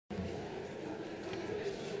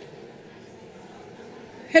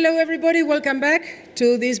Hello, everybody. Welcome back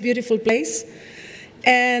to this beautiful place.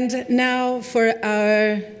 And now for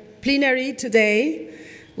our plenary today,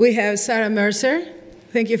 we have Sarah Mercer.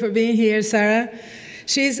 Thank you for being here, Sarah.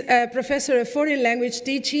 She's a professor of foreign language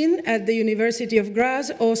teaching at the University of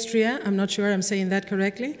Graz, Austria. I'm not sure I'm saying that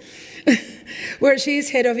correctly, where she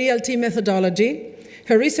is head of ELT methodology.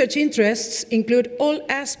 Her research interests include all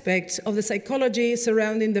aspects of the psychology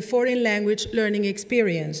surrounding the foreign language learning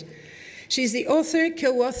experience. She's the author,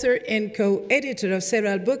 co-author, and co-editor of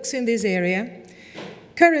several books in this area.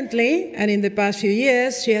 Currently, and in the past few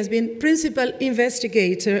years, she has been principal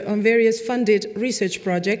investigator on various funded research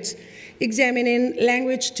projects examining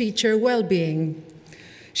language teacher well-being.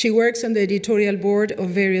 She works on the editorial board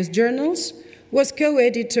of various journals, was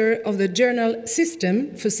co-editor of the journal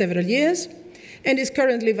System for several years, and is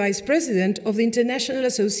currently vice president of the International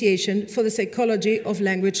Association for the Psychology of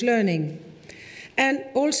Language Learning, and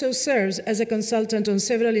also serves as a consultant on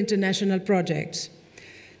several international projects.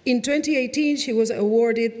 In 2018, she was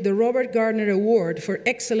awarded the Robert Gardner Award for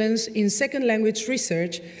Excellence in Second Language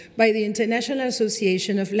Research by the International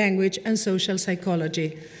Association of Language and Social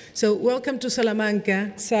Psychology. So welcome to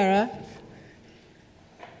Salamanca, Sarah.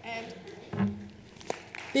 And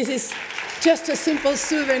this is just a simple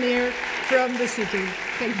souvenir from the city.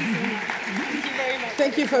 Thank you so much. Thank you very much.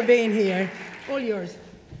 Thank you for being here. All yours.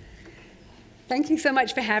 Thank you so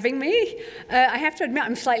much for having me. I have to admit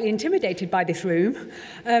I'm slightly intimidated by this room.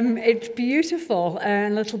 It's beautiful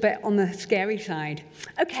and a little bit on the scary side.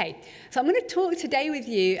 Okay, so I'm going to talk today with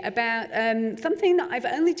you about something that I've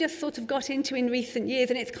only just sort of got into in recent years,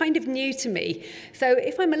 and it's kind of new to me. So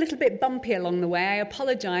if I'm a little bit bumpy along the way, I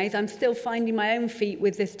apologize. I'm still finding my own feet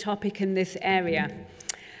with this topic in this area.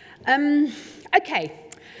 Okay,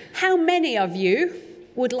 how many of you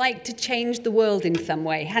would like to change the world in some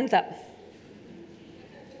way? Hands up.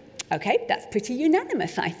 Okay, that's pretty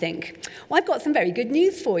unanimous, I think. Well, I've got some very good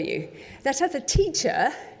news for you, that as a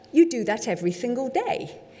teacher, you do that every single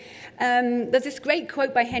day. There's this great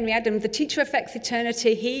quote by Henry Adams: the teacher affects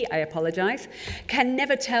eternity, he, I apologize, can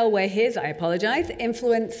never tell where his, I apologize,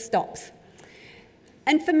 influence stops.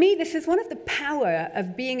 And for me, this is one of the power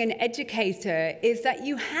of being an educator, is that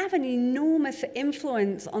you have an enormous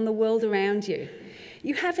influence on the world around you.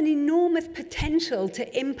 You have an enormous potential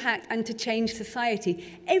to impact and to change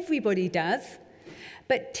society. Everybody does,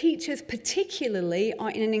 but teachers particularly are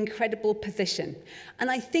in an incredible position. And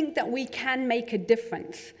I think that we can make a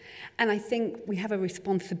difference. And I think we have a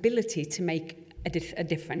responsibility to make a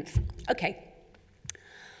difference. Okay,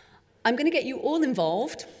 I'm going to get you all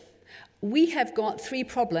involved. We have got 3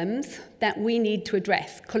 problems that we need to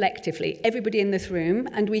address collectively, everybody in this room,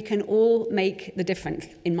 and we can all make the difference,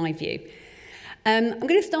 in my view. I'm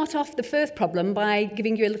going to start off the first problem by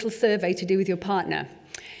giving you a little survey to do with your partner.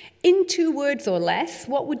 In 2 words or less,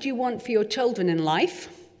 what would you want for your children in life?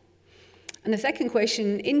 And the second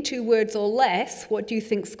question, in 2 words or less, what do you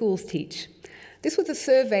think schools teach? This was a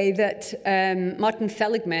survey that Martin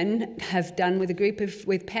Seligman has done with a group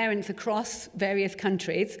with parents across various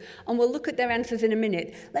countries, and we'll look at their answers in a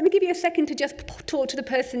minute. Let me give you a second to just talk to the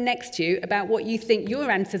person next to you about what you think your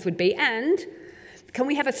answers would be, and can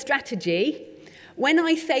we have a strategy? When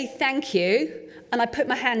I say thank you and I put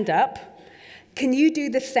my hand up, can you do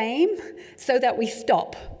the same so that we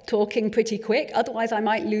stop talking pretty quick? Otherwise, I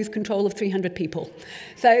might lose control of 300 people.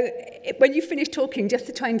 So when you finish talking, just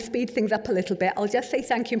to try and speed things up a little bit, I'll just say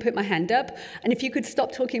thank you and put my hand up. And if you could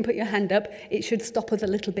stop talking and put your hand up, it should stop us a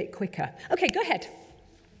little bit quicker. Okay, go ahead.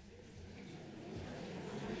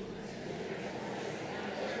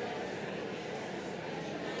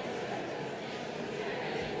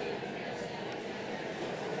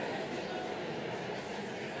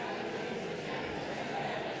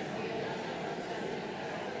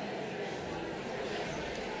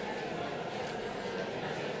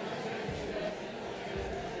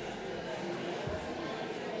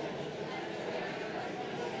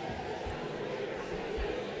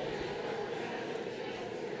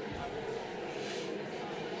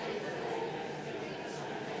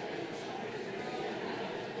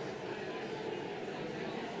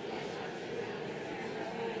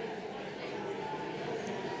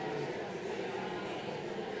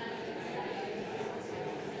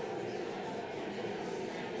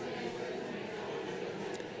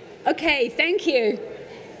 Okay, thank you.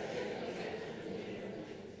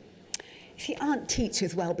 See, aren't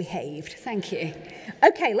teachers well behaved? Thank you.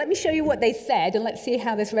 Okay, let me show you what they said, and let's see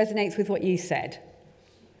how this resonates with what you said.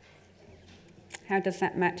 How does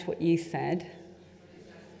that match what you said?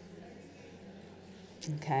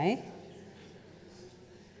 Okay.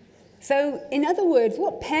 So, in other words,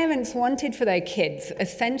 what parents wanted for their kids,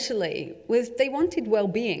 essentially, was they wanted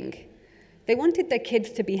well-being. They wanted their kids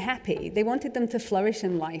to be happy. They wanted them to flourish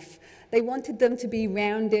in life. They wanted them to be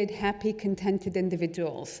rounded, happy, contented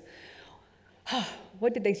individuals.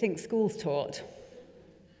 What did they think schools taught?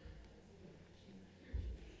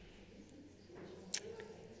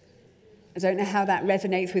 I don't know how that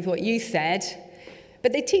resonates with what you said,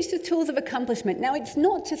 but they teach the tools of accomplishment. Now, it's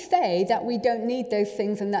not to say that we don't need those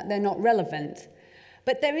things and that they're not relevant,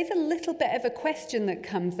 but there is a little bit of a question that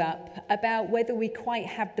comes up about whether we quite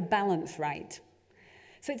have the balance right.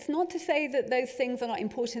 So it's not to say that those things are not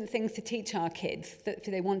important things to teach our kids, that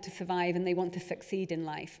they want to survive and they want to succeed in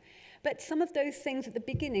life. But some of those things at the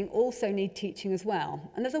beginning also need teaching as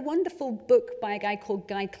well. And there's a wonderful book by a guy called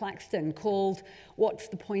Guy Claxton called What's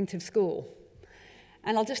the Point of School?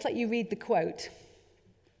 And I'll just let you read the quote.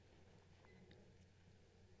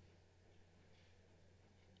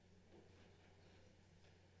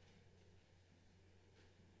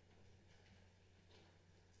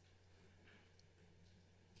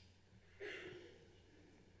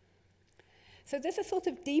 So there's a sort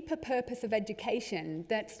of deeper purpose of education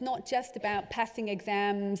that's not just about passing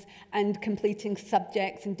exams and completing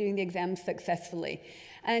subjects and doing the exams successfully.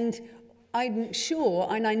 And I'm sure,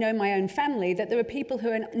 and I know my own family, that there are people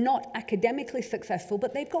who are not academically successful,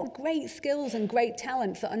 but they've got great skills and great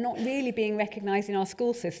talents that are not really being recognized in our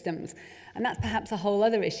school systems. And that's perhaps a whole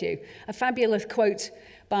other issue. A fabulous quote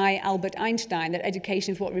by Albert Einstein, that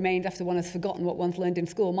education is what remains after one has forgotten what one's learned in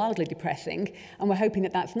school, mildly depressing, and we're hoping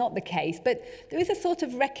that that's not the case. But there is a sort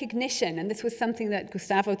of recognition, and this was something that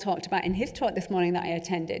Gustavo talked about in his talk this morning that I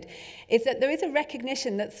attended, is that there is a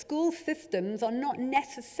recognition that school systems are not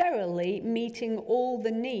necessarily meeting all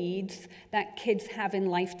the needs that kids have in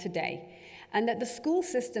life today. And that the school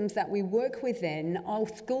systems that we work within are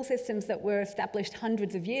school systems that were established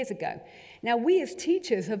hundreds of years ago. Now, we as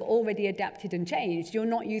teachers have already adapted and changed. You're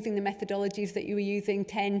not using the methodologies that you were using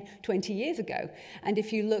 10, 20 years ago. And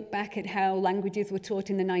if you look back at how languages were taught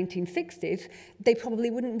in the 1960s, they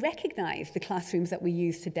probably wouldn't recognize the classrooms that we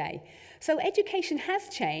use today. So education has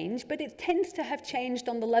changed, but it tends to have changed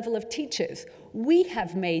on the level of teachers. We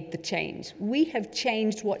have made the change. We have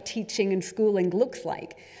changed what teaching and schooling looks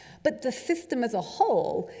like. But the system as a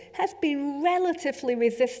whole has been relatively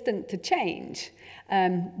resistant to change,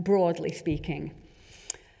 broadly speaking.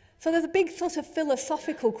 So there's a big sort of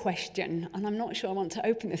philosophical question, and I'm not sure I want to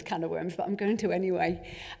open this can of worms, but I'm going to anyway.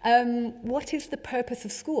 What is the purpose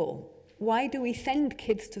of school? Why do we send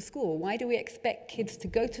kids to school? Why do we expect kids to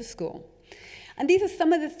go to school? And these are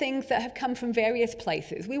some of the things that have come from various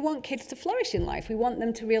places. We want kids to flourish in life. We want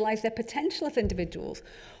them to realize their potential as individuals.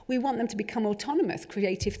 We want them to become autonomous,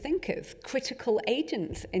 creative thinkers, critical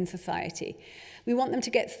agents in society. We want them to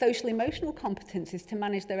get social emotional competencies to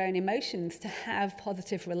manage their own emotions, to have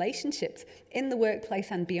positive relationships in the workplace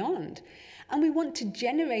and beyond. And we want to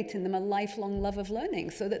generate in them a lifelong love of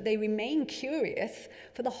learning so that they remain curious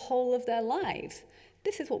for the whole of their lives.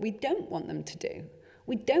 This is what we don't want them to do.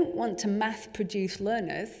 We don't want to mass-produce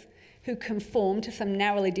learners who conform to some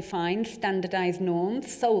narrowly defined, standardized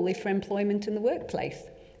norms solely for employment in the workplace,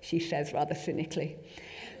 she says rather cynically.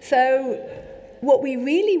 So what we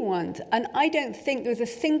really want, and I don't think there's a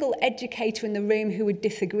single educator in the room who would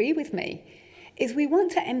disagree with me, is we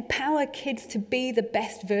want to empower kids to be the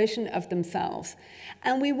best version of themselves.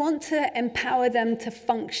 And we want to empower them to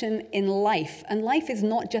function in life. And life is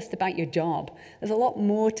not just about your job. There's a lot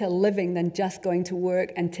more to living than just going to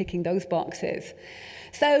work and ticking those boxes.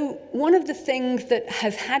 So one of the things that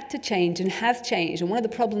has had to change and has changed, and one of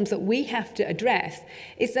the problems that we have to address,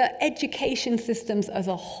 is that education systems as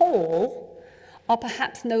a whole are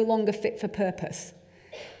perhaps no longer fit for purpose.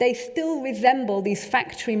 They still resemble these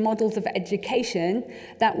factory models of education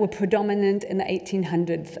that were predominant in the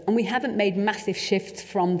 1800s, and we haven't made massive shifts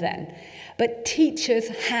from then. But teachers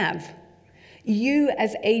have. You,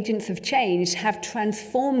 as agents of change, have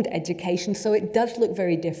transformed education, so it does look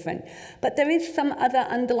very different. But there is some other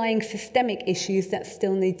underlying systemic issues that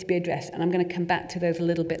still need to be addressed, and I'm going to come back to those a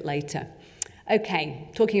little bit later. Okay,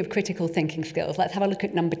 talking of critical thinking skills, let's have a look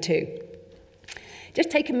at number 2. Just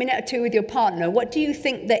take a minute or two with your partner. What do you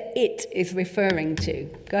think that it is referring to?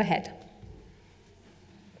 Go ahead.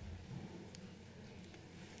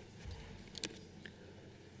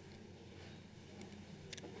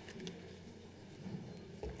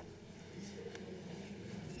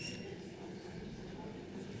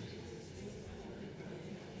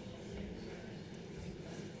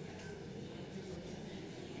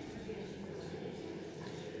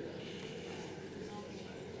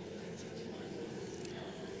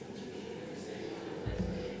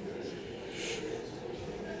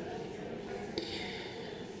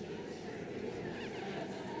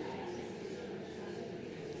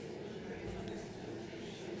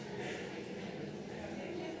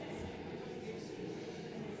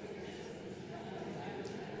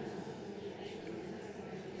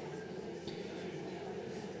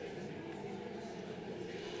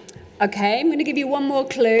 Okay, I'm going to give you one more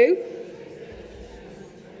clue.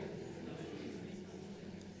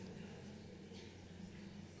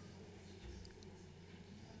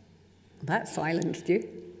 That silenced you.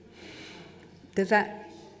 Does that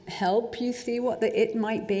help you see what the it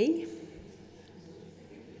might be?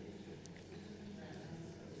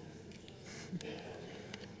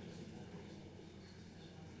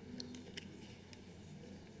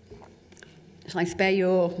 Shall I spare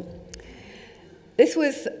your... This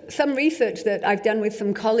was some research that I've done with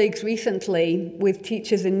some colleagues recently with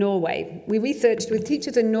teachers in Norway. We researched with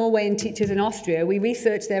teachers in Norway and teachers in Austria. We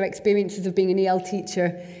researched their experiences of being an EL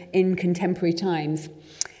teacher in contemporary times.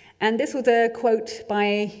 And this was a quote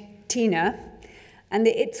by Tina, and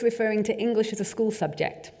it's referring to English as a school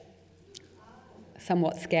subject,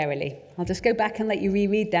 somewhat scarily. I'll just go back and let you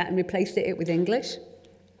reread that and replace it with English.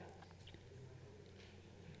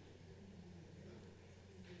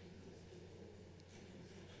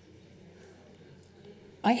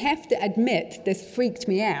 I have to admit, this freaked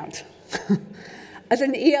me out. As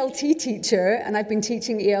an ELT teacher, and I've been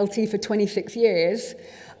teaching ELT for 26 years,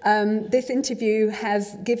 this interview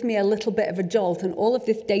has given me a little bit of a jolt, and all of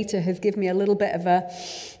this data has given me a little bit of a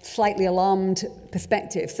slightly alarmed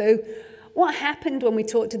perspective. So what happened when we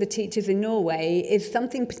talked to the teachers in Norway is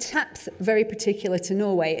something perhaps very particular to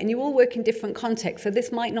Norway, and you all work in different contexts, so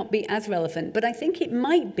this might not be as relevant, but I think it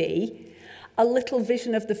might be a little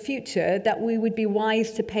vision of the future that we would be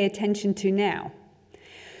wise to pay attention to now.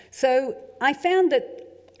 So I found that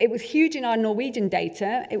it was huge in our Norwegian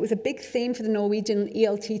data. It was a big theme for the Norwegian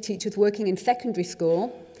ELT teachers working in secondary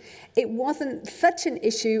school. It wasn't such an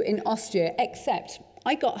issue in Austria, except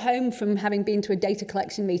I got home from having been to a data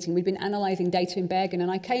collection meeting. We'd been analysing data in Bergen, and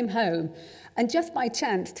I came home, and just by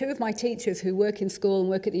chance, two of my teachers who work in school and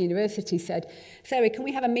work at the university said, Sarah, can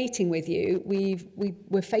we have a meeting with you?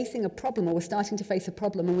 We're facing a problem, or we're starting to face a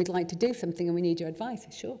problem, and we'd like to do something, and we need your advice.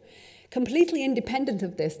 Sure. Completely independent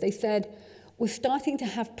of this, they said, we're starting to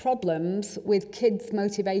have problems with kids'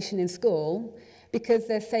 motivation in school because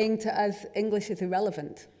they're saying to us, English is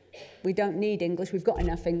irrelevant. We don't need English. We've got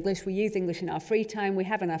enough English. We use English in our free time. We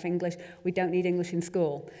have enough English. We don't need English in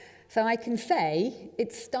school. So I can say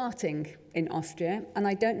it's starting in Austria, and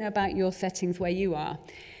I don't know about your settings where you are.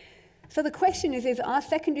 So the question is are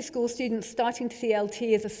secondary school students starting to see LT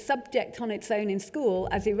as a subject on its own in school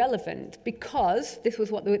as irrelevant? Because this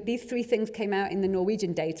was what these three things came out in the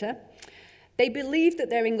Norwegian data. They believe that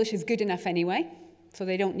their English is good enough anyway, so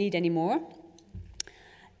they don't need any more.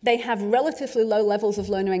 They have relatively low levels of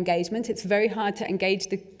learner engagement. It's very hard to engage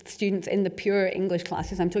the students in the pure English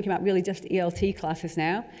classes. I'm talking about really just ELT classes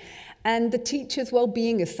now. And the teacher's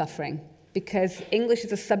well-being is suffering because English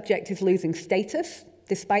as a subject is losing status,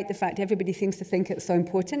 despite the fact everybody seems to think it's so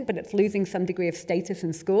important, but it's losing some degree of status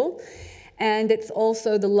in school. And it's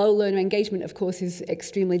also the low learner engagement, of course, is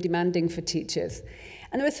extremely demanding for teachers.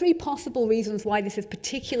 And there are three possible reasons why this is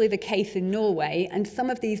particularly the case in Norway, and some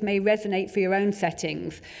of these may resonate for your own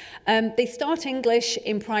settings. They start English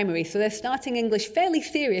in primary, so they're starting English fairly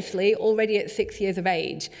seriously already at 6 years of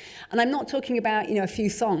age. And I'm not talking about, a few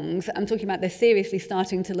songs. I'm talking about they're seriously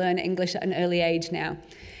starting to learn English at an early age now.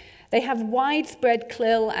 They have widespread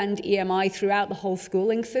CLIL and EMI throughout the whole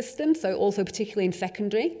schooling system, so also particularly in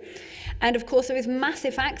secondary. And of course, there is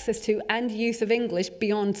massive access to and use of English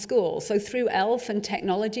beyond school. So through ELF and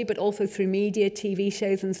technology, but also through media, TV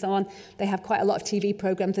shows and so on. They have quite a lot of TV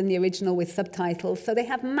programs in the original with subtitles. So they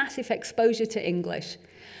have massive exposure to English.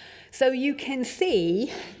 So you can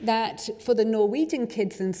see that for the Norwegian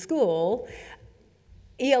kids in school,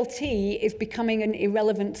 ELT is becoming an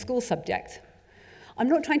irrelevant school subject. I'm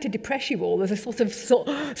not trying to depress you all. There's a sort of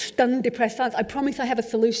stunned, depressed silence. I promise I have a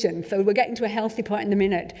solution. So we're getting to a healthy part in a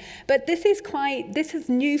minute. But this is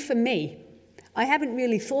new for me. I haven't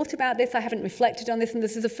really thought about this. I haven't reflected on this. And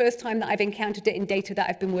this is the first time that I've encountered it in data that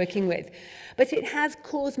I've been working with. But it has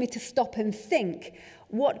caused me to stop and think,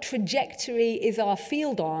 what trajectory is our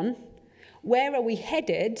field on? Where are we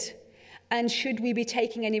headed? And should we be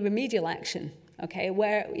taking any remedial action? Okay,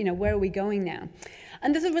 where are we going now?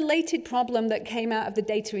 And there's a related problem that came out of the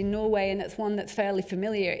data in Norway, and it's one that's fairly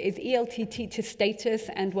familiar, is ELT teacher status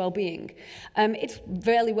and well-being. It's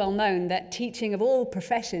fairly well known that teaching of all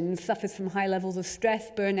professions suffers from high levels of stress,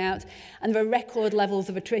 burnout, and there are record levels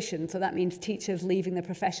of attrition. So that means teachers leaving the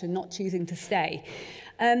profession, not choosing to stay.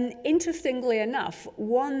 Interestingly enough,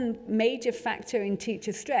 one major factor in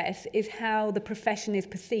teacher stress is how the profession is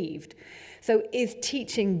perceived. So is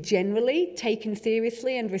teaching generally taken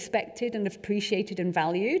seriously and respected and appreciated and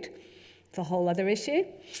valued? It's a whole other issue.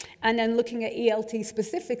 And then looking at ELT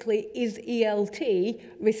specifically, is ELT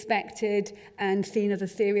respected and seen as a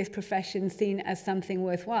serious profession, seen as something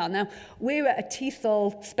worthwhile? Now, we're at a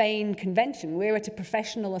TESOL-SPAIN convention. We're at a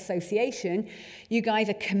professional association. You guys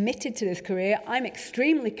are committed to this career. I'm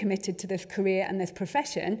extremely committed to this career and this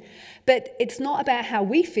profession. But it's not about how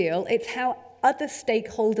we feel. It's how other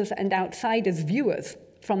stakeholders and outsiders view us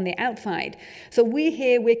from the outside. So we're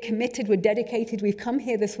here, we're committed, we're dedicated. We've come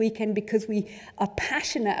here this weekend because we are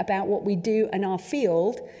passionate about what we do in our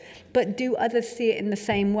field, but do others see it in the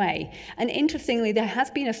same way? And interestingly, there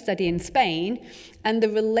has been a study in Spain, and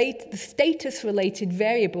the status-related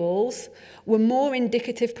variables were more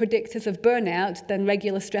indicative predictors of burnout than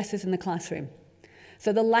regular stresses in the classroom.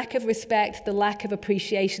 So the lack of respect, the lack of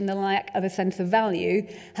appreciation, the lack of a sense of value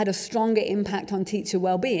had a stronger impact on teacher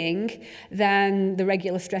well-being than the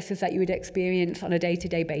regular stresses that you would experience on a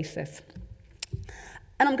day-to-day basis.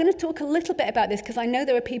 And I'm going to talk a little bit about this because I know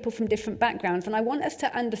there are people from different backgrounds, and I want us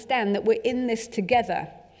to understand that we're in this together.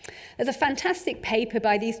 There's a fantastic paper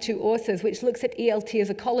by these two authors which looks at ELT as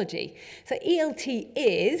ecology. So ELT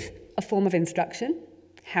is a form of instruction,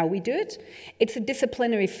 how we do it. It's a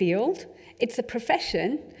disciplinary field. It's a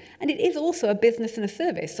profession, and it is also a business and a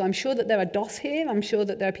service. So I'm sure that there are DOS here. I'm sure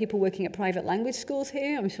that there are people working at private language schools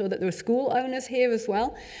here. I'm sure that there are school owners here as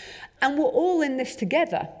well. And we're all in this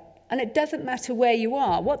together. And it doesn't matter where you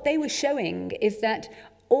are. What they were showing is that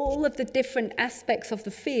all of the different aspects of the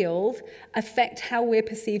field affect how we're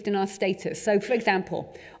perceived in our status. So, for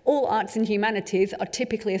example, all arts and humanities are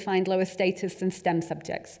typically assigned lower status than STEM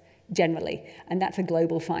subjects, generally, and that's a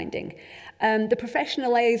global finding. The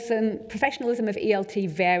professionalism of ELT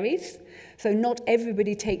varies, so not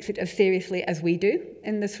everybody takes it as seriously as we do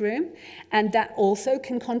in this room, and that also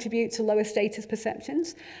can contribute to lower status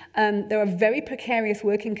perceptions. There are very precarious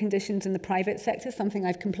working conditions in the private sector, something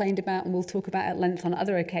I've complained about and we'll talk about at length on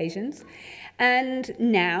other occasions. And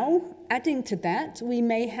now, adding to that, we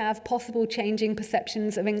may have possible changing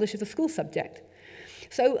perceptions of English as a school subject.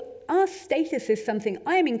 So our status is something.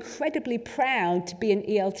 I am incredibly proud to be an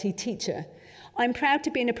ELT teacher. I'm proud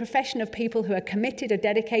to be in a profession of people who are committed, are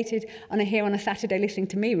dedicated, and are here on a Saturday listening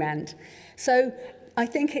to me rant. So I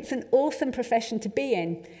think it's an awesome profession to be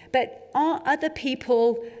in. But are other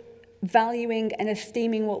people valuing and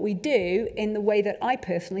esteeming what we do in the way that I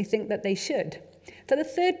personally think that they should? So the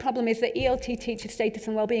third problem is that ELT teacher status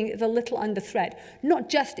and well-being is a little under threat. Not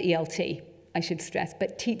just ELT, I should stress,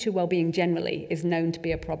 but teacher well-being generally is known to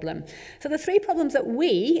be a problem. So the three problems that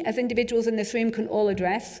we, as individuals in this room, can all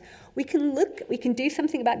address, we can do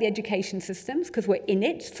something about the education systems, because we're in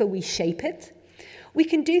it, so we shape it. We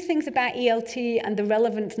can do things about ELT and the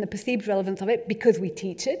relevance and the perceived relevance of it, because we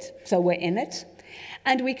teach it, so we're in it.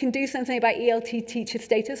 And we can do something about ELT teacher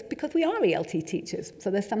status, because we are ELT teachers,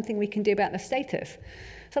 so there's something we can do about the status.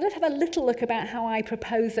 So let's have a little look about how I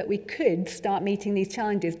propose that we could start meeting these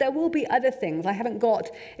challenges. There will be other things. I haven't got,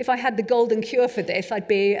 if I had the golden cure for this, I'd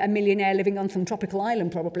be a millionaire living on some tropical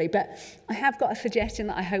island probably, but I have got a suggestion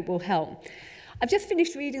that I hope will help. I've just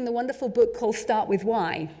finished reading the wonderful book called Start With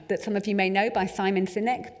Why, that some of you may know, by Simon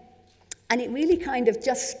Sinek. And it really kind of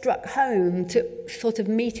just struck home to sort of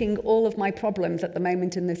meeting all of my problems at the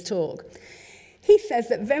moment in this talk. He says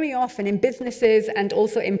that very often in businesses and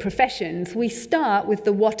also in professions, we start with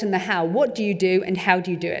the what and the how. What do you do and how do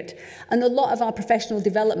you do it? And a lot of our professional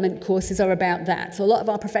development courses are about that. So a lot of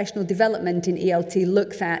our professional development in ELT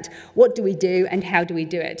looks at what do we do and how do we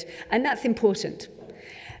do it? And that's important.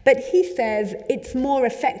 But he says it's more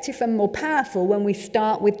effective and more powerful when we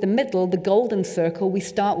start with the middle, the golden circle. We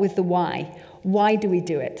start with the why. Why do we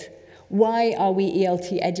do it? Why are we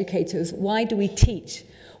ELT educators? Why do we teach?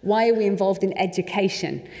 Why are we involved in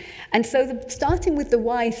education? And so starting with the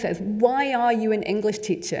why says, why are you an English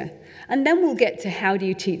teacher? And then we'll get to how do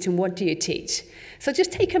you teach and what do you teach? So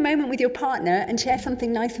just take a moment with your partner and share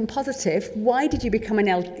something nice and positive. Why did you become an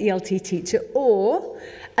ELT teacher? Or,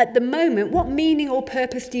 at the moment, what meaning or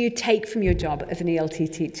purpose do you take from your job as an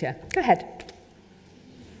ELT teacher? Go ahead.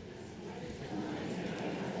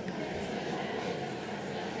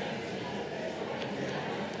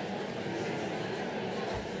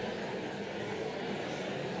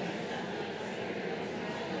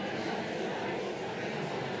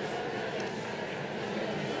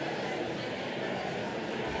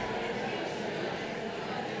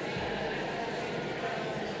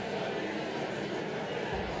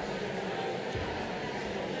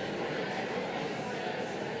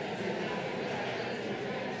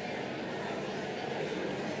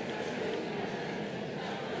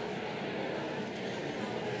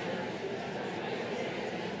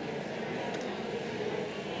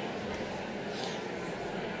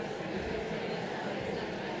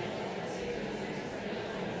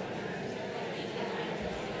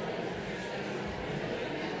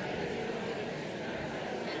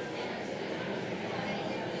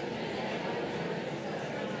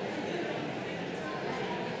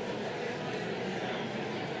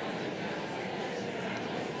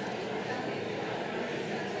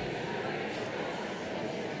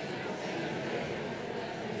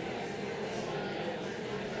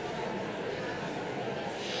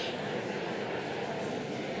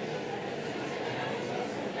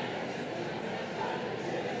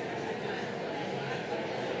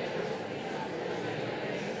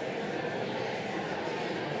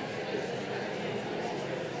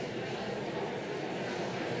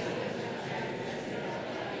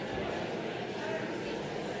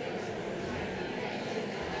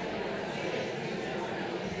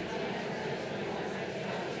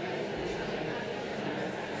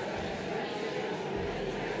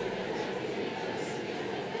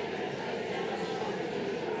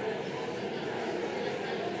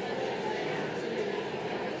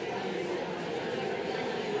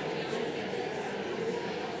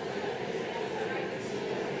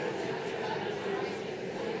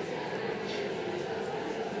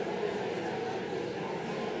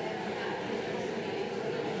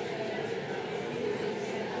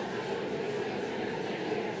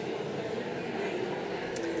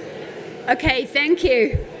 Okay, thank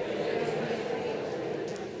you.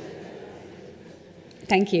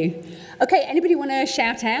 Thank you. Okay, anybody want to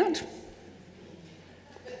shout out?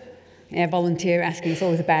 Yeah, volunteer asking is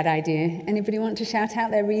always a bad idea. Anybody want to shout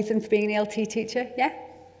out their reason for being an ELT teacher? Yeah?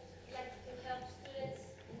 Like to help students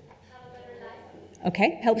have a better life.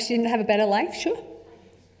 Okay, help students have a better life, sure.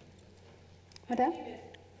 What else?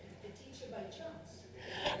 A teacher by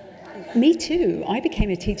chance. Me too. I became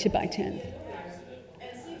a teacher by chance.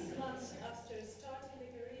 And 6 months after starting the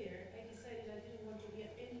career, I decided I didn't want to be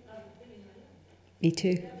any other thing in my life. Me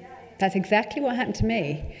too. That's exactly what happened to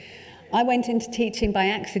me. I went into teaching by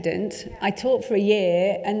accident. I taught for a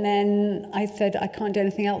year, and then I said I can't do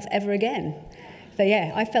anything else ever again. So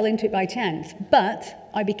yeah, I fell into it by chance, but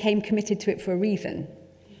I became committed to it for a reason.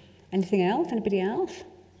 Anything else? Anybody else?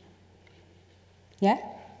 Yeah? It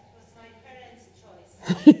was my parents' choice.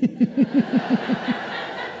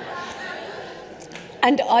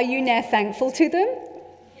 And are you now thankful to them?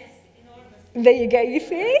 Yes, enormous. There you go, you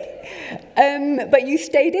see? But you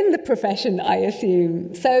stayed in the profession, I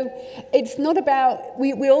assume. So it's not about,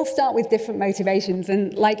 we all start with different motivations,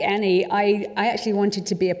 and like Annie, I actually wanted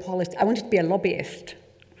to be a lobbyist. I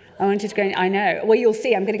wanted to go, I know. Well, you'll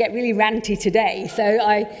see, I'm going to get really ranty today. So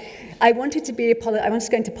I wanted to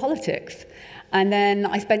go into politics. And then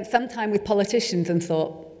I spent some time with politicians and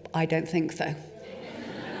thought, I don't think so.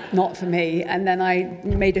 Not for me. And then I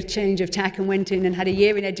made a change of tack and went in and had a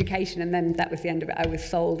year in education, and then that was the end of it. I was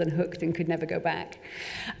sold and hooked and could never go back.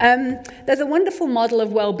 There's a wonderful model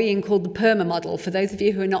of well-being called the PERMA model. For those of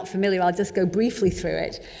you who are not familiar, I'll just go briefly through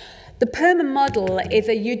it. The PERMA model is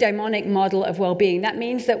a eudaimonic model of well-being. That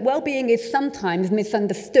means that well-being is sometimes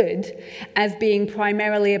misunderstood as being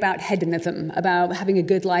primarily about hedonism, about having a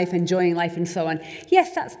good life, enjoying life, and so on.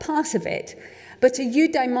 Yes, that's part of it. But a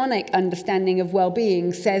eudaimonic understanding of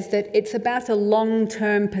well-being says that it's about a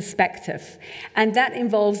long-term perspective. And that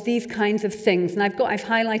involves these kinds of things. And I've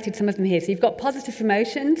highlighted some of them here. So you've got positive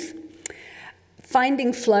emotions,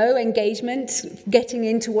 finding flow, engagement, getting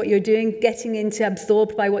into what you're doing, getting into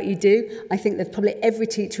absorbed by what you do. I think that probably every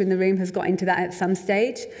teacher in the room has got into that at some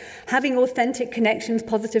stage. Having authentic connections,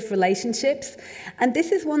 positive relationships. And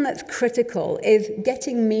this is one that's critical, is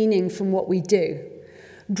getting meaning from what we do.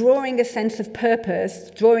 Drawing a sense of purpose,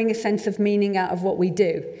 drawing a sense of meaning out of what we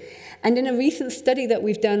do. And in a recent study that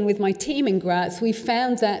we've done with my team in Graz, we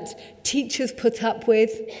found that teachers put up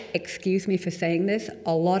with, excuse me for saying this,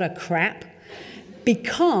 a lot of crap,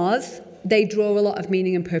 because they draw a lot of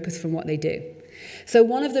meaning and purpose from what they do. So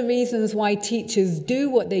one of the reasons why teachers do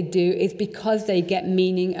what they do is because they get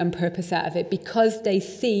meaning and purpose out of it, because they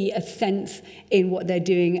see a sense in what they're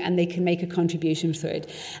doing and they can make a contribution through it.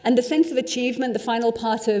 And the sense of achievement, the final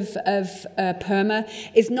part of PERMA,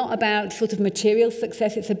 is not about sort of material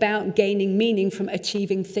success, it's about gaining meaning from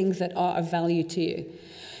achieving things that are of value to you.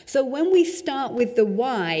 So when we start with the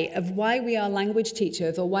why of why we are language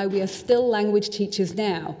teachers, or why we are still language teachers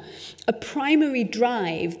now, a primary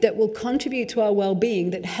drive that will contribute to our well-being,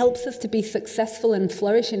 that helps us to be successful and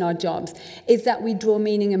flourish in our jobs, is that we draw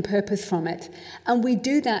meaning and purpose from it. And we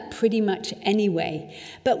do that pretty much anyway.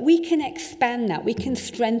 But we can expand that, we can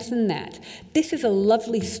strengthen that. This is a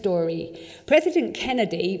lovely story. President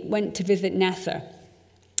Kennedy went to visit NASA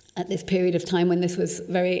at this period of time when this was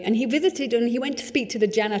and he visited and he went to speak to the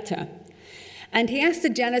janitor. And he asked the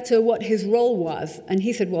janitor what his role was. And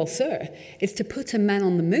he said, well, sir, it's to put a man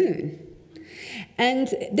on the moon.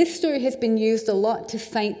 And this story has been used a lot to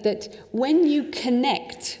cite that when you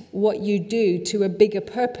connect what you do to a bigger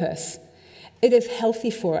purpose, it is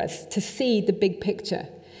healthy for us to see the big picture.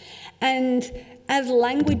 And as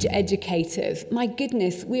language educators, my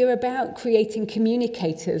goodness, we are about creating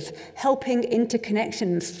communicators, helping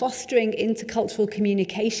interconnections, fostering intercultural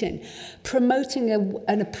communication, promoting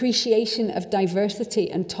an appreciation of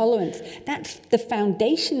diversity and tolerance. That's the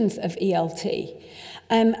foundations of ELT.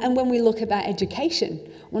 And when we look about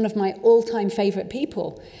education, one of my all-time favorite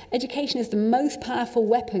people, education is the most powerful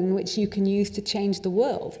weapon which you can use to change the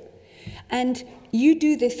world. And you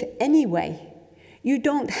do this anyway. You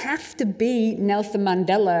don't have to be Nelson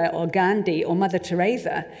Mandela or Gandhi or Mother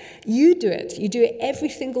Teresa. You do it. You do it every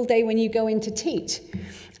single day when you go in to teach.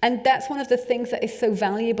 And that's one of the things that is so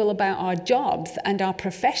valuable about our jobs and our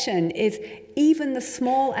profession, is even the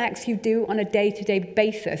small acts you do on a day-to-day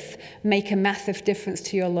basis make a massive difference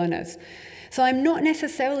to your learners. So I'm not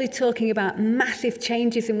necessarily talking about massive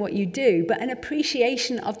changes in what you do, but an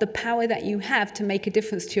appreciation of the power that you have to make a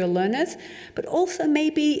difference to your learners, but also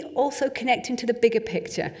maybe also connecting to the bigger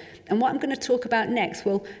picture. And what I'm going to talk about next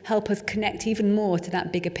will help us connect even more to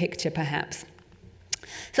that bigger picture, perhaps.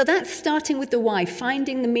 So that's starting with the why,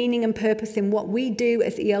 finding the meaning and purpose in what we do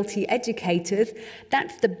as ELT educators.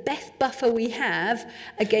 That's the best buffer we have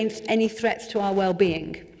against any threats to our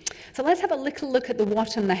well-being. So let's have a little look at the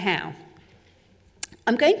what and the how.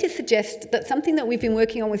 I'm going to suggest that something that we've been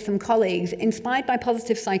working on with some colleagues, inspired by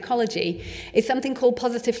positive psychology, is something called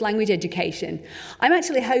positive language education. I'm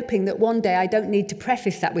actually hoping that one day I don't need to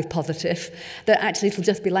preface that with positive, that actually it'll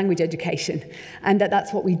just be language education, and that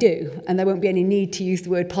that's what we do, and there won't be any need to use the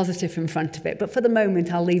word positive in front of it. But for the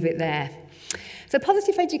moment, I'll leave it there. So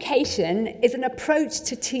positive education is an approach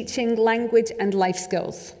to teaching language and life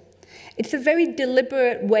skills. It's a very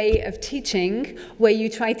deliberate way of teaching where you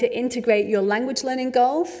try to integrate your language learning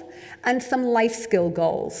goals and some life skill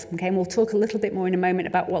goals. Okay, and we'll talk a little bit more in a moment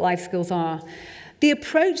about what life skills are. The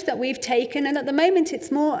approach that we've taken, and at the moment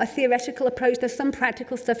it's more a theoretical approach, there's some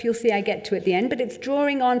practical stuff you'll see I get to at the end, but it's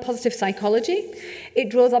drawing on positive psychology.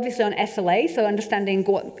 It draws obviously on SLA, so understanding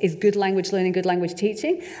what is good language learning, good language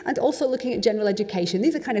teaching, and also looking at general education.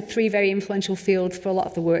 These are kind of three very influential fields for a lot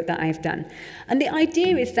of the work that I've done. And the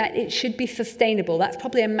idea is that it should be sustainable. That's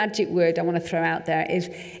probably a magic word I want to throw out there, is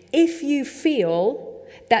if you feel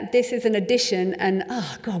that this is an addition and,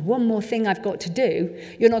 oh God, one more thing I've got to do,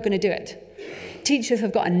 you're not going to do it. Teachers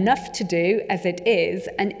have got enough to do as it is,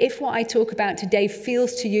 and if what I talk about today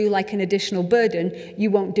feels to you like an additional burden, you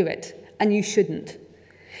won't do it, and you shouldn't.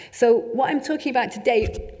 So what I'm talking about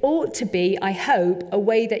today ought to be, I hope, a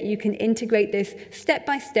way that you can integrate this step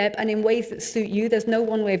by step and in ways that suit you. There's no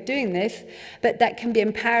one way of doing this, but that can be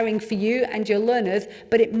empowering for you and your learners,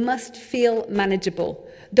 but it must feel manageable.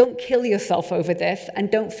 Don't kill yourself over this, and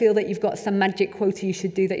don't feel that you've got some magic quota you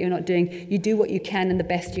should do that you're not doing. You do what you can and the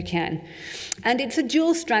best you can. And it's a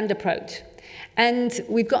dual strand approach. And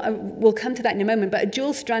we'll come to that in a moment, but a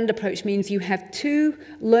dual strand approach means you have two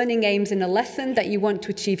learning aims in a lesson that you want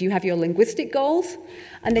to achieve. You have your linguistic goals,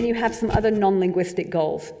 and then you have some other non-linguistic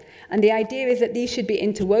goals. And the idea is that these should be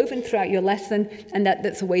interwoven throughout your lesson, and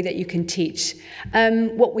that's a way that you can teach.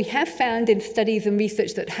 What we have found in studies and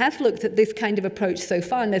research that has looked at this kind of approach so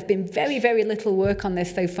far, and there's been very, very little work on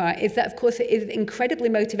this so far, is that, of course, it is incredibly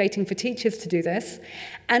motivating for teachers to do this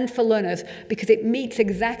and for learners, because it meets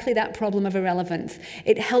exactly that problem of irrelevance.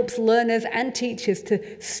 It helps learners and teachers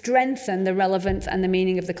to strengthen the relevance and the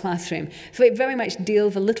meaning of the classroom. So it very much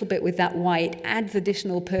deals a little bit with that why. It adds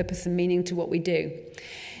additional purpose and meaning to what we do.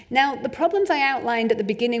 Now, the problems I outlined at the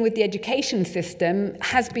beginning with the education system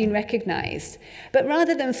has been recognized. But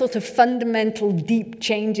rather than sort of fundamental, deep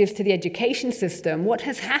changes to the education system, what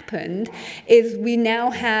has happened is we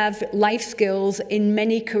now have life skills in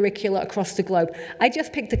many curricula across the globe. I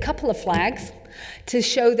just picked a couple of flags to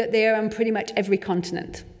show that they are on pretty much every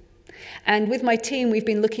continent. And with my team, we've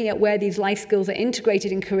been looking at where these life skills are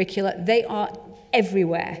integrated in curricula. They are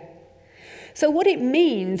everywhere. So what it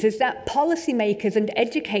means is that policymakers and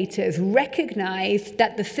educators recognize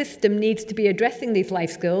that the system needs to be addressing these life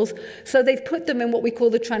skills, so they've put them in what we call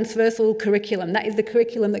the transversal curriculum. That is the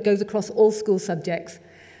curriculum that goes across all school subjects.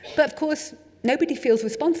 But of course, nobody feels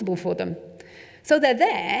responsible for them. So they're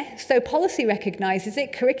there, so policy recognizes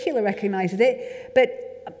it, curricula recognizes it, but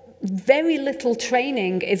very little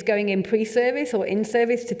training is going in pre-service or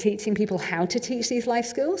in-service to teaching people how to teach these life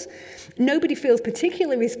skills. Nobody feels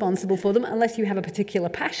particularly responsible for them unless you have a particular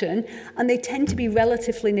passion, and they tend to be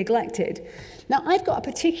relatively neglected. Now, I've got a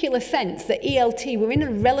particular sense that ELT, we're in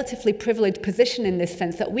a relatively privileged position in this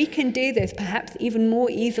sense, that we can do this perhaps even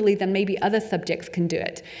more easily than maybe other subjects can do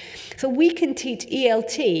it. So we can teach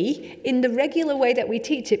ELT in the regular way that we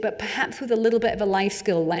teach it, but perhaps with a little bit of a life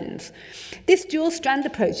skill lens. This dual strand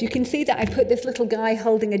approach, you can see that I put this little guy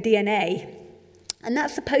holding a DNA. And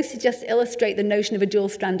that's supposed to just illustrate the notion of a dual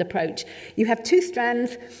strand approach. You have two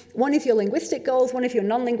strands. One is your linguistic goals, one is your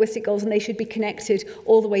non-linguistic goals, and they should be connected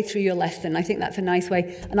all the way through your lesson. I think that's a nice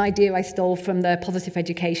way, an idea I stole from the Positive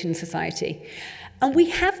Education Society. And we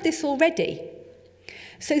have this already.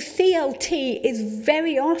 So CLT is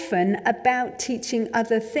very often about teaching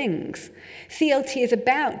other things. CLT is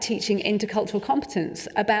about teaching intercultural competence,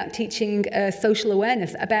 about teaching social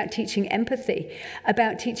awareness, about teaching empathy,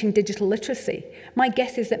 about teaching digital literacy. My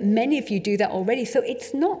guess is that many of you do that already, so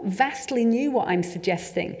it's not vastly new what I'm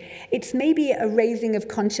suggesting. It's maybe a raising of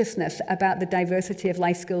consciousness about the diversity of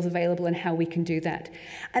life skills available and how we can do that.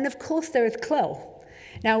 And of course there is CLIL.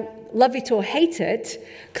 Now, love it or hate it,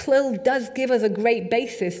 CLIL does give us a great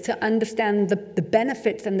basis to understand the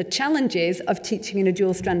benefits and the challenges of teaching in a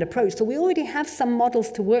dual strand approach. So we already have some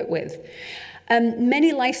models to work with.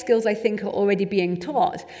 Many life skills, I think, are already being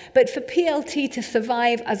taught. But for PLT to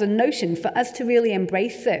survive as a notion, for us to really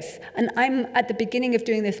embrace this, and I'm at the beginning of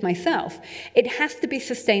doing this myself, it has to be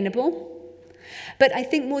sustainable. But I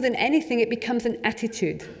think more than anything, it becomes an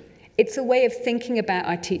attitude. It's a way of thinking about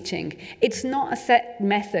our teaching. It's not a set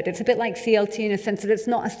method. It's a bit like CLT in a sense that it's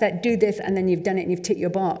not a set, do this, and then you've done it and you've ticked your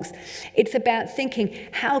box. It's about thinking,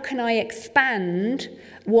 how can I expand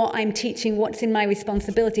what I'm teaching, what's in my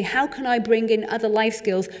responsibility? How can I bring in other life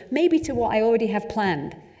skills, maybe to what I already have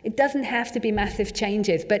planned? It doesn't have to be massive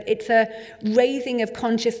changes, but it's a raising of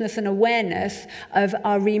consciousness and awareness of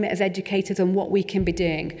our remit as educators and what we can be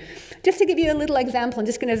doing. Just to give you a little example, I'm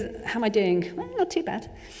just going to, how am I doing? Well, not too bad.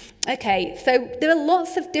 Okay, so there are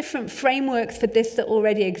lots of different frameworks for this that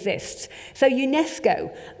already exist. So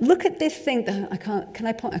UNESCO, look at this thing. I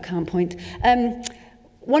can't point.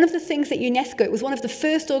 One of the things that UNESCO, it was one of the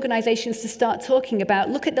first organizations to start talking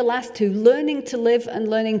about, look at the last two, learning to live and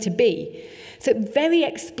learning to be. So very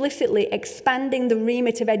explicitly expanding the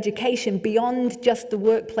remit of education beyond just the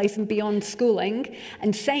workplace and beyond schooling,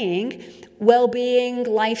 and saying well-being,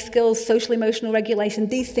 life skills, social emotional regulation,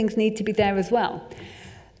 these things need to be there as well.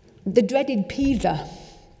 The dreaded PISA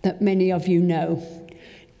that many of you know.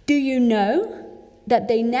 Do you know that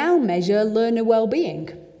they now measure learner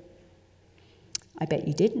well-being? I bet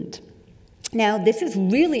you didn't. Now, this is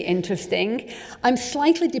really interesting. I'm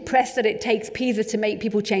slightly depressed that it takes PISA to make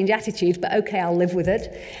people change attitudes, but okay, I'll live with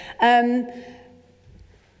it.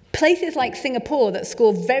 Places like Singapore that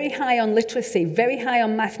score very high on literacy, very high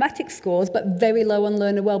on mathematics scores, but very low on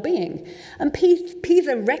learner well-being. And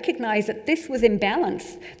PISA recognized that this was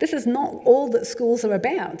imbalance. This is not all that schools are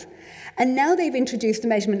about. And now they've introduced a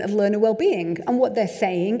measurement of learner well-being. And what they're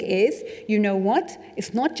saying is, you know what?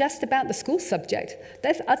 It's not just about the school subject.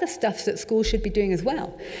 There's other stuff that schools should be doing as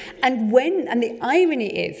well. And the irony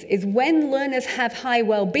is when learners have high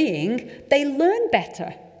well-being, they learn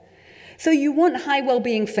better. So you want high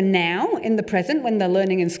well-being for now, in the present, when they're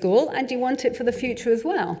learning in school, and you want it for the future as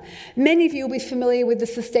well. Many of you will be familiar with the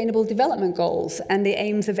Sustainable Development Goals and the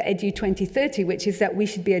aims of Edu 2030, which is that we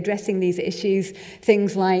should be addressing these issues,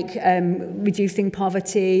 things like reducing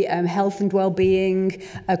poverty, health and well-being,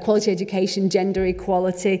 quality education, gender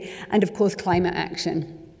equality, and of course climate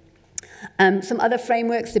action. Some other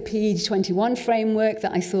frameworks, the PE21 framework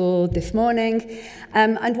that I saw this morning,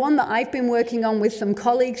 and one that I've been working on with some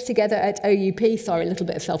colleagues together at OUP. Sorry, a little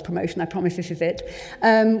bit of self-promotion, I promise this is it.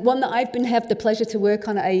 One that I've had the pleasure to work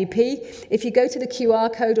on at OUP. If you go to the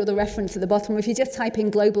QR code or the reference at the bottom, if you just type in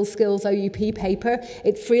Global Skills OUP paper,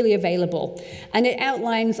 it's freely available. And it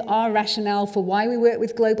outlines our rationale for why we work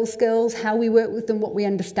with global skills, how we work with them, what we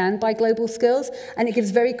understand by global skills, and it gives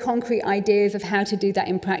very concrete ideas of how to do that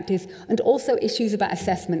in practice, and also issues about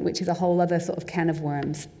assessment, which is a whole other sort of can of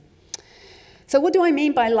worms. So what do I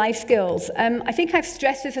mean by life skills? I think I've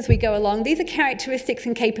stressed this as we go along. These are characteristics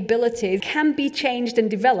and capabilities can be changed and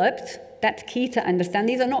developed. That's key to understand.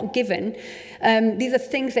 These are not given. These are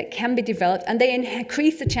things that can be developed, and they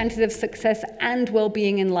increase the chances of success and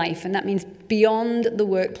well-being in life, and that means beyond the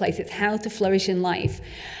workplace. It's how to flourish in life.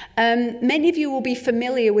 Many of you will be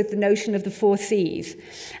familiar with the notion of the 4 C's.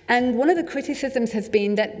 And one of the criticisms has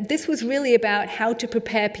been that this was really about how to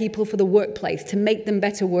prepare people for the workplace, to make them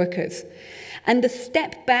better workers. And the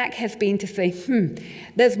step back has been to say,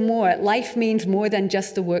 there's more. Life means more than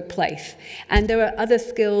just the workplace. And there are other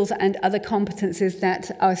skills and other competencies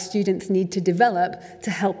that our students need to develop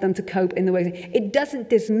to help them to cope in the way. It doesn't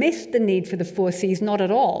dismiss the need for the 4 C's, not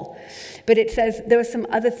at all. But it says there are some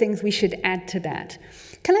other things we should add to that.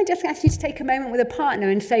 Can I just ask you to take a moment with a partner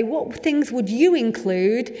and say, what things would you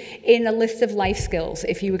include in a list of life skills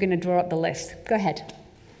if you were going to draw up the list? Go ahead.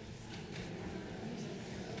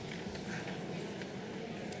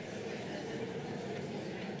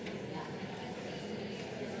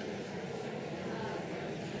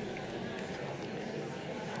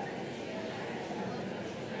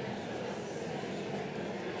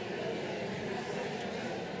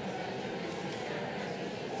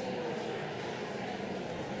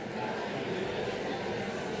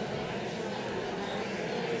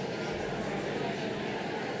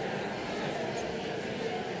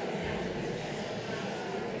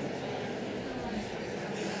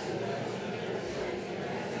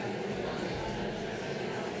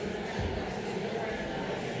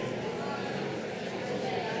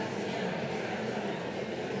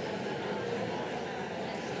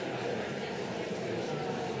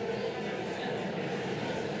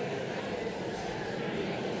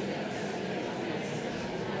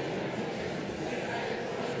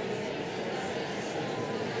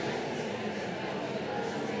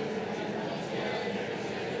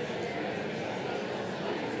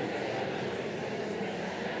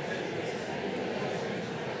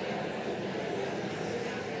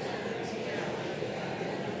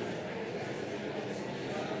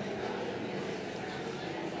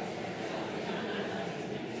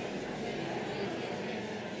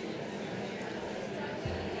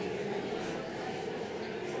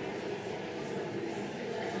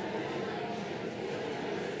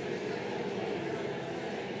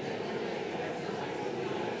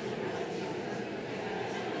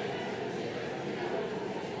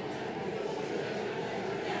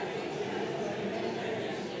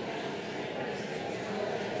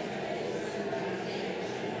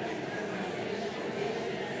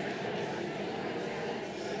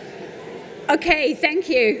 Okay, thank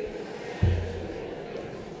you.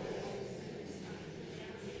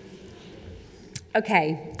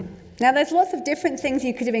 Okay, now there's lots of different things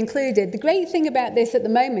you could have included. The great thing about this at the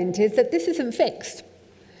moment is that this isn't fixed.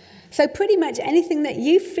 So pretty much anything that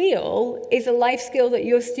you feel is a life skill that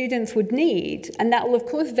your students would need, and that will of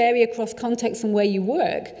course vary across context and where you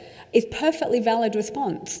work, is perfectly valid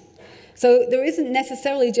response. So there isn't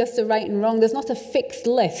necessarily just a right and wrong, there's not a fixed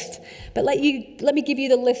list, but let me give you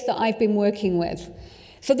the list that I've been working with.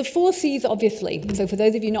 So the 4 C's, obviously. So for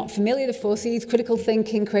those of you not familiar, the 4 C's, critical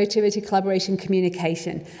thinking, creativity, collaboration,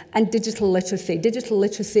 communication, and digital literacy. Digital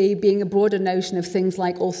literacy being a broader notion of things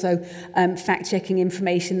like also fact-checking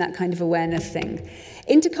information, that kind of awareness thing.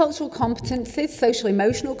 Intercultural competencies,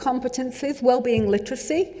 social-emotional competencies, well-being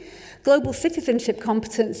literacy, global citizenship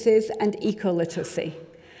competencies, and eco-literacy.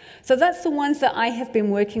 So that's the ones that I have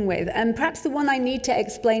been working with. And perhaps the one I need to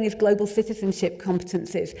explain is global citizenship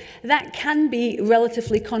competencies. That can be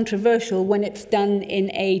relatively controversial when it's done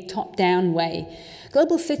in a top-down way.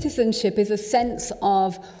 Global citizenship is a sense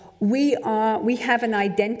of we have an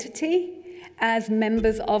identity as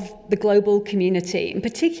members of the global community. And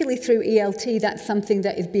particularly through ELT, that's something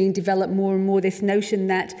that is being developed more and more, this notion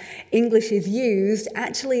that English is used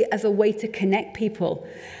actually as a way to connect people.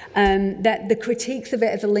 That the critiques of it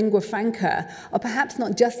as a lingua franca are perhaps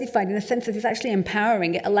not justified in a sense that it's actually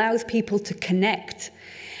empowering. It allows people to connect.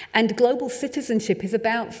 And global citizenship is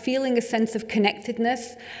about feeling a sense of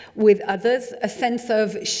connectedness with others, a sense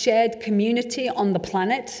of shared community on the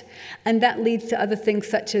planet, and that leads to other things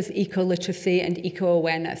such as eco-literacy and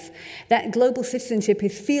eco-awareness. That global citizenship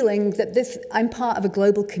is feeling that I'm part of a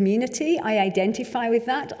global community, I identify with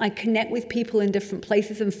that, I connect with people in different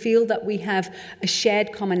places and feel that we have a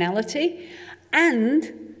shared commonality,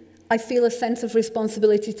 and I feel a sense of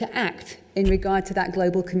responsibility to act in regard to that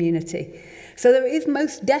global community. So there is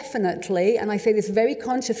most definitely, and I say this very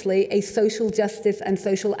consciously, a social justice and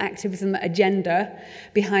social activism agenda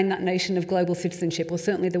behind that notion of global citizenship, or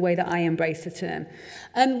certainly the way that I embrace the term.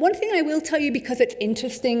 One thing I will tell you, because it's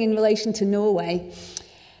interesting in relation to Norway,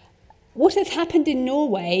 what has happened in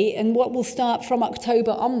Norway, and what will start from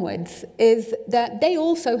October onwards, is that they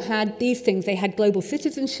also had these things. They had global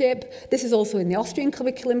citizenship. This is also in the Austrian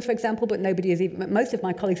curriculum, for example, but most of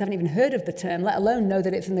my colleagues haven't even heard of the term, let alone know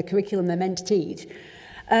that it's in the curriculum they're meant to teach.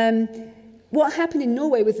 What happened in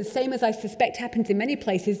Norway was the same as I suspect happens in many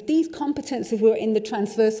places. These competences were in the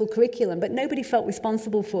transversal curriculum, but nobody felt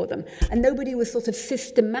responsible for them, and nobody was sort of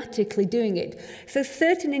systematically doing it. So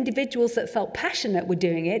certain individuals that felt passionate were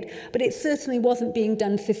doing it, but it certainly wasn't being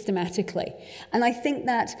done systematically. And I think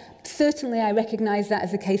that certainly I recognise that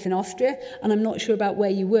as the case in Austria, and I'm not sure about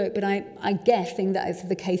where you work, but I'm guessing that is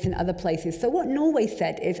the case in other places. So what Norway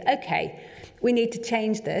said is, okay, we need to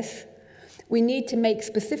change this. We need to make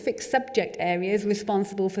specific subject areas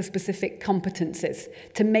responsible for specific competences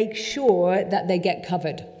to make sure that they get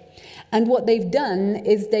covered. And what they've done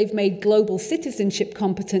is they've made global citizenship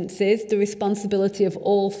competences the responsibility of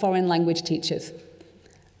all foreign language teachers,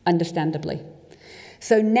 understandably.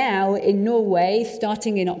 So now in Norway,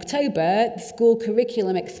 starting in October, the school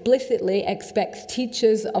curriculum explicitly expects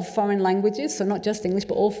teachers of foreign languages, so not just English,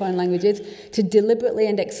 but all foreign languages, to deliberately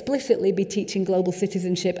and explicitly be teaching global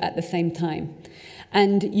citizenship at the same time.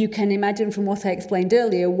 And you can imagine from what I explained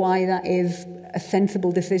earlier why that is a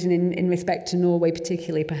sensible decision in respect to Norway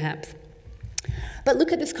particularly, perhaps. But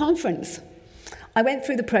look at this conference. I went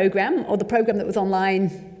through the programme, or the programme that was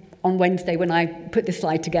online on Wednesday when I put this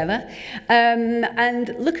slide together,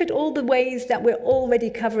 and look at all the ways that we're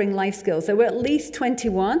already covering life skills. There were at least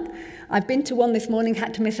 21. I've been to one this morning,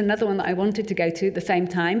 had to miss another one that I wanted to go to at the same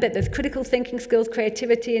time, but there's critical thinking skills,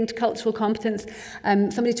 creativity, intercultural competence.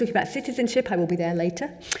 Somebody's talking about citizenship, I will be there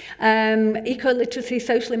later. Eco-literacy,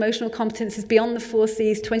 social emotional competences, beyond the 4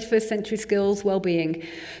 C's, 21st century skills, well-being.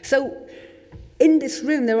 So in this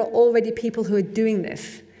room, there are already people who are doing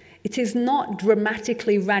this. It is not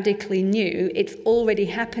dramatically, radically new. It's already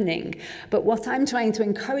happening. But what I'm trying to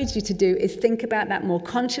encourage you to do is think about that more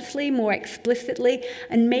consciously, more explicitly,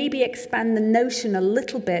 and maybe expand the notion a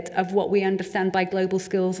little bit of what we understand by global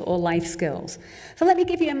skills or life skills. So let me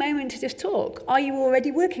give you a moment to just talk. Are you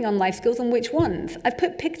already working on life skills, and which ones? I've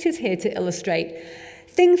put pictures here to illustrate.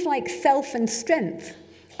 Things like self and strength.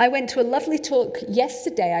 I went to a lovely talk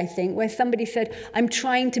yesterday, I think, where somebody said, I'm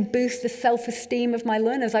trying to boost the self-esteem of my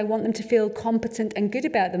learners. I want them to feel competent and good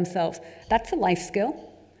about themselves. That's a life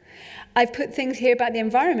skill. I've put things here about the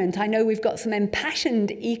environment. I know we've got some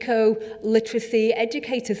impassioned eco-literacy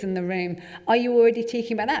educators in the room. Are you already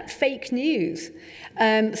talking about that? Fake news,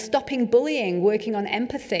 stopping bullying, working on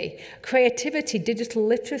empathy, creativity, digital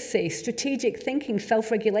literacy, strategic thinking,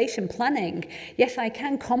 self-regulation, planning. Yes, I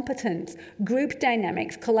can, competence, group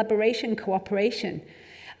dynamics, collaboration, cooperation.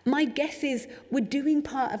 My guess is we're doing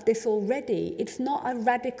part of this already. It's not a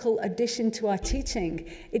radical addition to our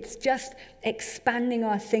teaching. It's just expanding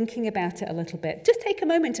our thinking about it a little bit. Just take a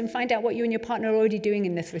moment and find out what you and your partner are already doing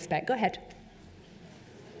in this respect. Go ahead.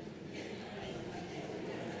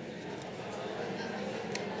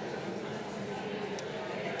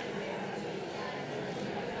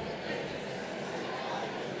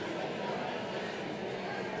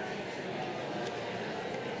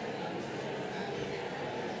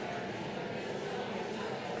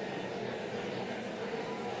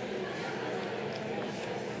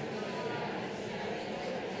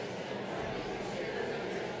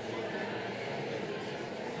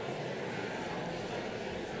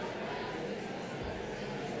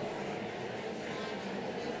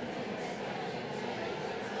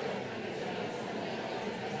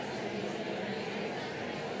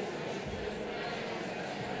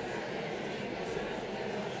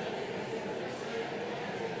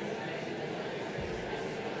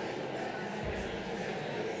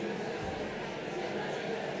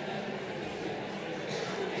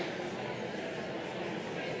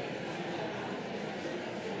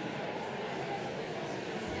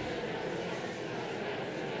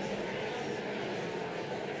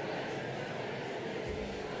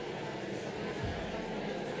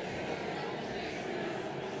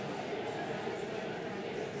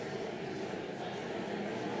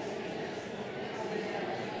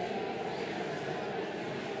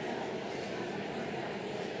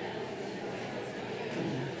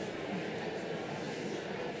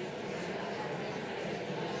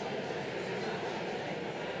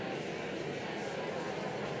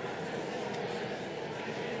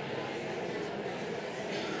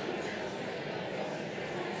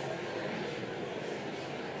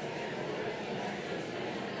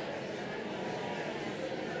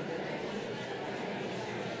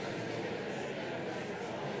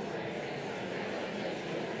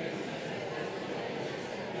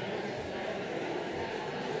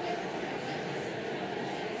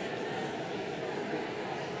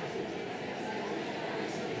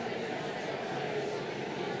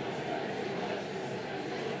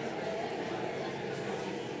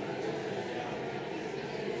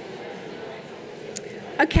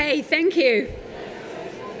 Okay, thank you.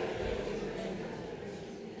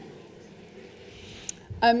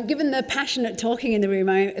 Given the passionate talking in the room,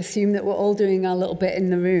 I assume that we're all doing our little bit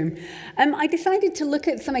in the room. I decided to look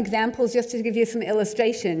at some examples just to give you some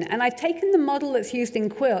illustration. And I've taken the model that's used in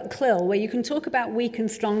CLIL, where you can talk about weak and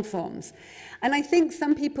strong forms. And I think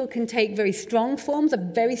some people can take very strong forms, a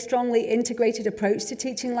very strongly integrated approach to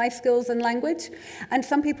teaching life skills and language. And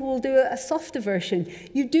some people will do a softer version.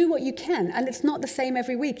 You do what you can, and it's not the same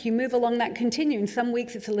every week. You move along that continuum. Some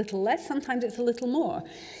weeks it's a little less, sometimes it's a little more.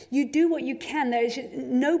 You do what you can.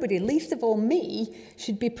 Nobody, least of all me,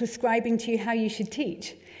 should be prescribing to you how you should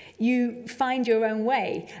teach. You find your own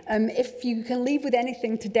way. If you can leave with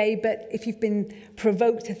anything today, but if you've been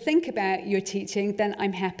provoked to think about your teaching, then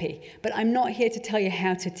I'm happy. But I'm not here to tell you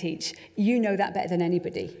how to teach. You know that better than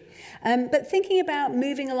anybody. But thinking about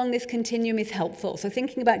moving along this continuum is helpful. So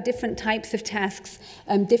thinking about different types of tasks,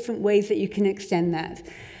 different ways that you can extend that.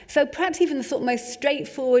 So perhaps even the sort of most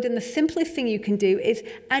straightforward and the simplest thing you can do is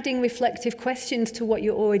adding reflective questions to what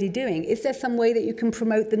you're already doing. Is there some way that you can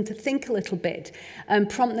promote them to think a little bit,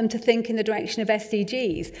 prompt them to think in the direction of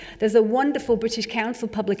SDGs? There's a wonderful British Council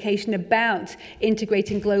publication about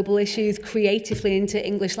integrating global issues creatively into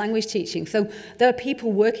English language teaching. So there are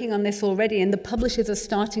people working on this already, and the publishers are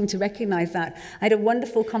starting to recognize that. I had a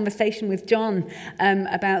wonderful conversation with John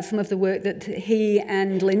about some of the work that he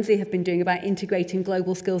and Lindsay have been doing about integrating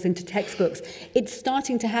global skills into textbooks. It's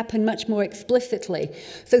starting to happen much more explicitly.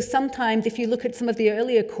 So sometimes, if you look at some of the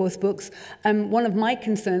earlier course books, one of my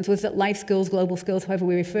concerns was that life skills, global skills, however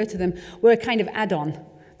we refer to them, were a kind of add-on.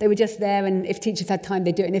 They were just there, and if teachers had time,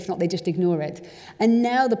 they'd do it, and if not, they just ignore it. And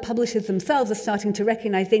now the publishers themselves are starting to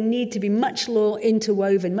recognize they need to be much more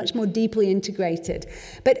interwoven, much more deeply integrated.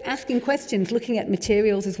 But asking questions, looking at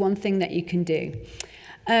materials is one thing that you can do.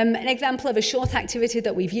 An example of a short activity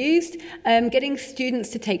that we've used, getting students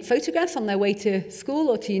to take photographs on their way to school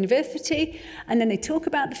or to university, and then they talk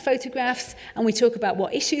about the photographs, and we talk about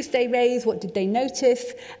what issues they raise, what did they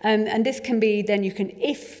notice, and this can be then you can,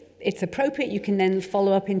 if it's appropriate, you can then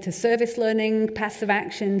follow up into service learning, passive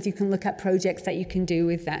actions. You can look at projects that you can do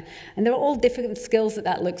with that. And there are all different skills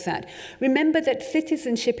that looks at. Remember that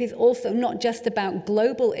citizenship is also not just about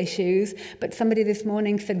global issues, but somebody this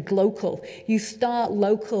morning said global. You start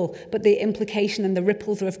local, but the implication and the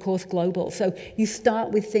ripples are, of course, global. So you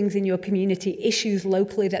start with things in your community, issues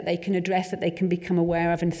locally that they can address, that they can become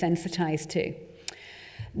aware of and sensitized to.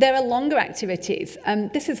 There are longer activities.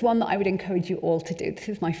 This is one that I would encourage you all to do. This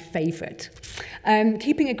is my favorite.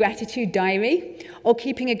 Keeping a gratitude diary or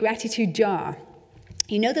keeping a gratitude jar.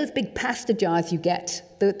 You know those big pasta jars you get,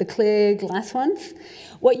 the clear glass ones?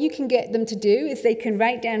 What you can get them to do is they can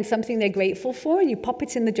write down something they're grateful for and you pop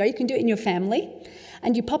it in the jar. You can do it in your family.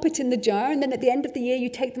 And you pop it in the jar, and then at the end of the year, you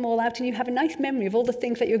take them all out and you have a nice memory of all the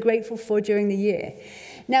things that you're grateful for during the year.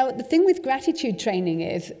 Now, the thing with gratitude training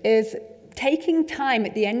is taking time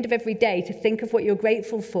at the end of every day to think of what you're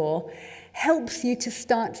grateful for helps you to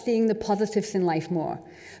start seeing the positives in life more.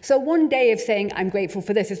 So one day of saying, I'm grateful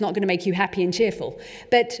for this, is not going to make you happy and cheerful.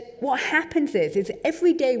 But what happens is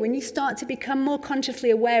every day when you start to become more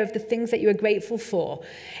consciously aware of the things that you are grateful for,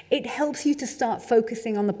 it helps you to start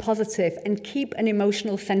focusing on the positive and keep an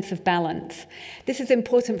emotional sense of balance. This is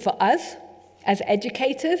important for us as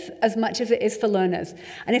educators, as much as it is for learners.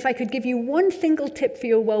 And if I could give you one single tip for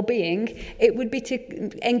your well-being, it would be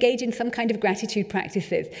to engage in some kind of gratitude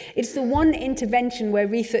practices. It's the one intervention where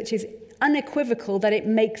research is unequivocal that it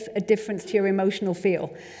makes a difference to your emotional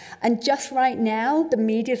feel. And just right now, the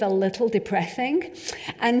media is a little depressing.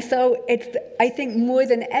 And so it's, I think, more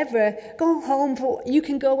than ever, go home. You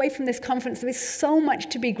can go away from this conference. There is so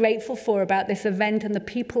much to be grateful for about this event and the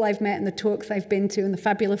people I've met and the talks I've been to and the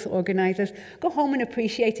fabulous organizers. Go home and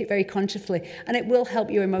appreciate it very consciously, and it will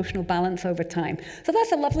help your emotional balance over time. So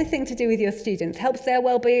that's a lovely thing to do with your students. Helps their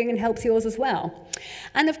well-being and helps yours as well.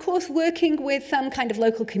 And of course, working with some kind of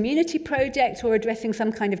local community project or addressing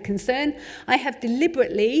some kind of concern. I have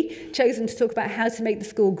deliberately chosen to talk about how to make the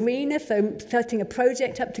school greener, so setting a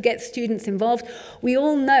project up to get students involved. We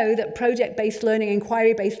all know that project-based learning,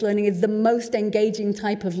 inquiry-based learning is the most engaging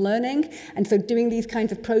type of learning, and so doing these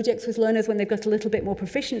kinds of projects with learners when they've got a little bit more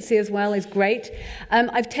proficiency as well is great.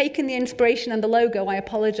 I've taken the inspiration and the logo, I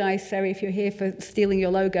apologize, Sarah, if you're here for stealing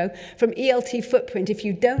your logo, from ELT Footprint. If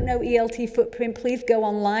you don't know ELT Footprint, please go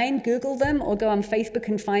online, Google them, or go on Facebook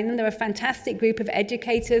and find them. They're a fantastic group of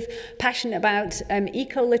educators passionate about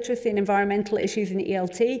eco-literacy and environmental issues in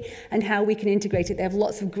ELT and how we can integrate it. They have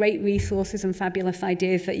lots of great resources and fabulous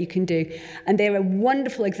ideas that you can do. And they're a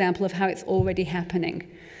wonderful example of how it's already happening.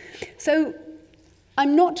 So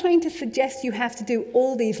I'm not trying to suggest you have to do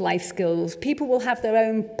all these life skills. People will have their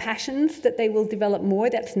own passions that they will develop more,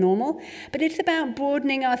 that's normal. But it's about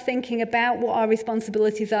broadening our thinking about what our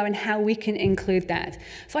responsibilities are and how we can include that.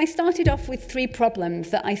 So I started off with 3 problems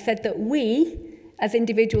that I said that we, as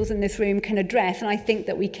individuals in this room, can address, and I think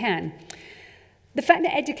that we can. The fact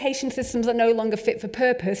that education systems are no longer fit for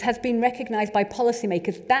purpose has been recognized by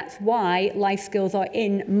policymakers. That's why life skills are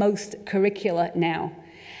in most curricula now.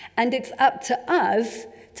 And it's up to us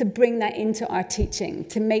to bring that into our teaching,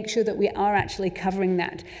 to make sure that we are actually covering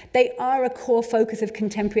that. They are a core focus of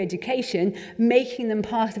contemporary education. Making them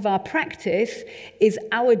part of our practice is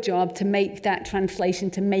our job to make that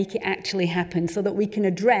translation, to make it actually happen, so that we can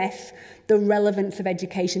address the relevance of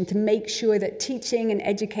education, to make sure that teaching and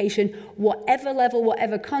education, whatever level,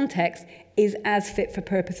 whatever context, is as fit for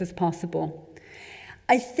purpose as possible.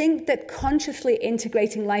 I think that consciously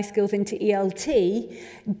integrating life skills into ELT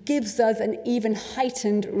gives us an even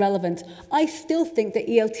heightened relevance. I still think that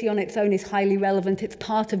ELT on its own is highly relevant. It's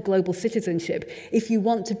part of global citizenship. If you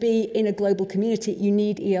want to be in a global community, you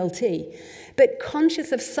need ELT. But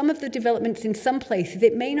conscious of some of the developments in some places,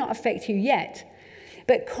 it may not affect you yet,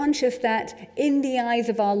 but conscious that in the eyes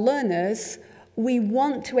of our learners, we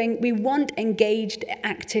want engaged,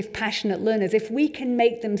 active, passionate learners. If we can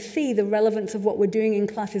make them see the relevance of what we're doing in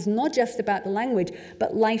class is not just about the language,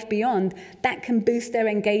 but life beyond, that can boost their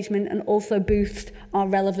engagement and also boost our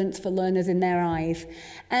relevance for learners in their eyes.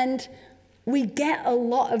 And we get a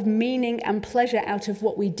lot of meaning and pleasure out of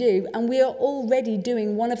what we do, and we are already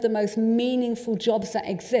doing one of the most meaningful jobs that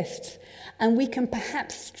exists. And we can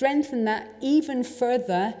perhaps strengthen that even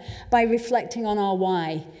further by reflecting on our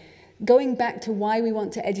why. going back to why we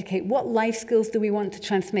want to educate, what life skills do we want to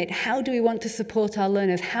transmit, how do we want to support our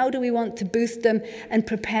learners, how do we want to boost them and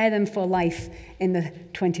prepare them for life in the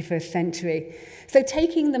 21st century. So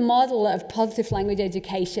taking the model of positive language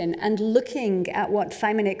education and looking at what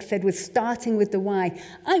Simonik said was starting with the why,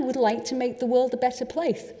 I would like to make the world a better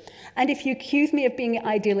place. And if you accuse me of being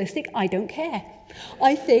idealistic, I don't care.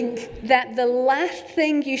 I think that the last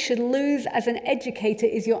thing you should lose as an educator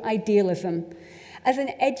is your idealism. As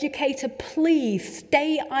an educator, please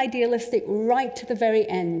stay idealistic right to the very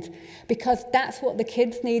end, because that's what the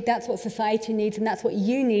kids need, that's what society needs, and that's what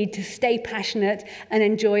you need to stay passionate and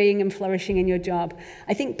enjoying and flourishing in your job.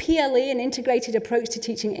 I think PLE, an integrated approach to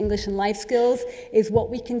teaching English and life skills, is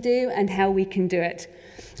what we can do and how we can do it.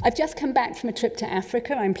 I've just come back from a trip to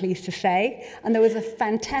Africa, I'm pleased to say, and there was a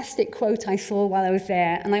fantastic quote I saw while I was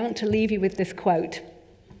there, and I want to leave you with this quote.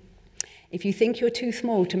 If you think you're too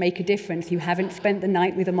small to make a difference, you haven't spent the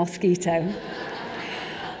night with a mosquito.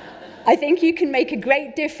 I think you can make a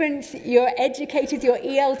great difference. You're educated, you're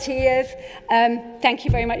ELTers. Thank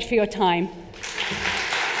you very much for your time.